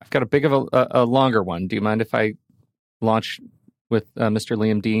 I've got a big of a longer one. Do you mind if I launch with Mr.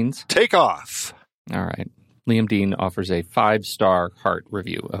 Liam Dean's? Take off. All right. Liam Dean offers a 5-star heart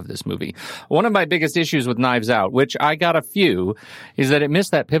review of this movie. One of my biggest issues with Knives Out, which I got a few, is that it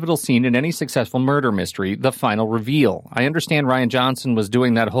missed that pivotal scene in any successful murder mystery, the final reveal. I understand Rian Johnson was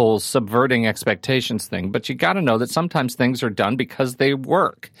doing that whole subverting expectations thing, but you got to know that sometimes things are done because they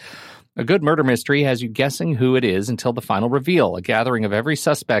work. A good murder mystery has you guessing who it is until the final reveal, a gathering of every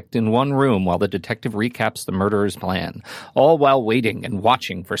suspect in one room while the detective recaps the murderer's plan, all while waiting and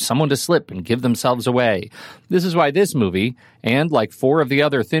watching for someone to slip and give themselves away. This is why this movie, and like 4 of the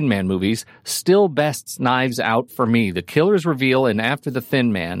other Thin Man movies, still bests Knives Out for me. The killer's reveal in After the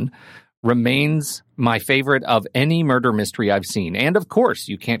Thin Man remains my favorite of any murder mystery I've seen. And of course,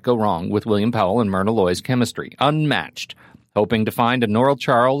 you can't go wrong with William Powell and Myrna Loy's chemistry. Unmatched. Hoping to find a Norrell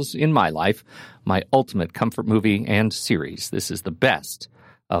Charles in my life, my ultimate comfort movie and series. This is the best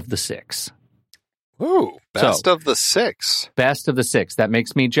of the 6. Ooh, best of the 6. Best of the 6. That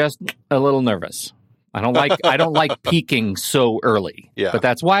makes me just a little nervous. I don't like peaking so early. Yeah. But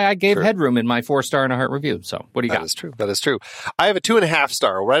that's why I gave Headroom in my 4-star and a heart review. So what do you got? That is true. I have a 2.5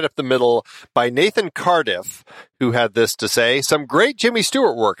 star right up the middle by Nathan Cardiff, who had this to say: some great Jimmy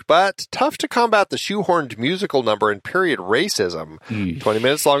Stewart work, but tough to combat the shoehorned musical number and period racism. 20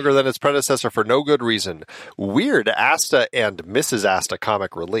 minutes longer than its predecessor for no good reason. Weird Asta and Mrs. Asta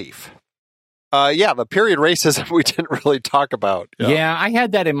comic relief. The period racism we didn't really talk about. Yeah, I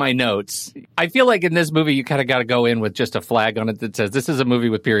had that in my notes. I feel like in this movie, you kind of got to go in with just a flag on it that says, this is a movie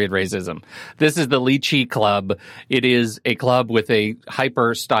with period racism. This is the Lychee Club. It is a club with a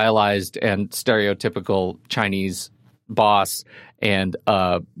hyper-stylized and stereotypical Chinese boss and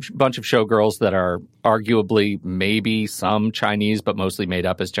a bunch of showgirls that are arguably maybe some Chinese, but mostly made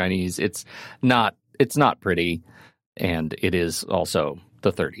up as Chinese. It's not pretty, and it is also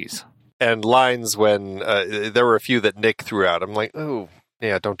the 30s. And lines when there were a few that Nick threw out. I'm like, oh,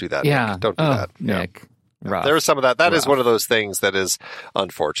 yeah, don't do that. Yeah. Nick. Don't do that. Nick. Yeah. There was some of that. That is one of those things that is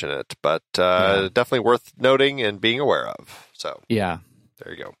unfortunate, but definitely worth noting and being aware of. So, yeah,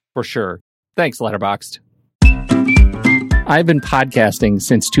 there you go. For sure. Thanks, Letterboxd. I've been podcasting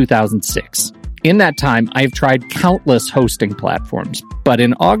since 2006. In that time, I've tried countless hosting platforms, but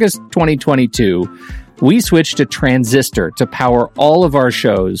in August 2022, we switched to Transistor to power all of our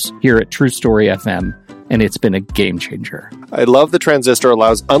shows here at True Story FM, and it's been a game changer. I love the Transistor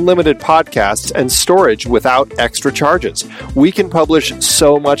allows unlimited podcasts and storage without extra charges. We can publish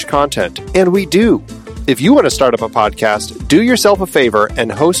so much content, and we do. If you want to start up a podcast, do yourself a favor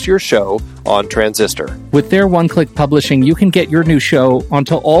and host your show on Transistor. With their one-click publishing, you can get your new show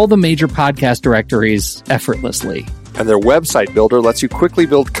onto all the major podcast directories effortlessly. And their website builder lets you quickly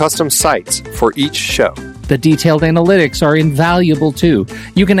build custom sites for each show. The detailed analytics are invaluable, too.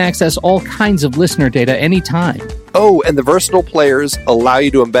 You can access all kinds of listener data anytime. Oh, and the versatile players allow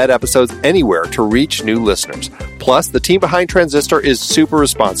you to embed episodes anywhere to reach new listeners. Plus, the team behind Transistor is super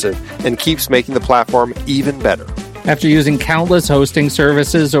responsive and keeps making the platform even better. After using countless hosting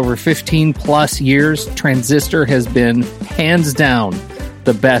services over 15-plus years, Transistor has been, hands down,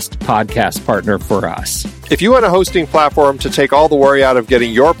 the best podcast partner for us. If you want a hosting platform to take all the worry out of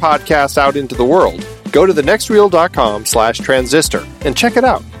getting your podcast out into the world, go to thenextreel.com/transistor and check it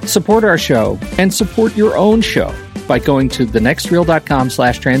out. Support our show and support your own show by going to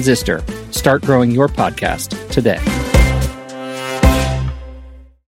thenextreel.com/transistor. Start growing your podcast today.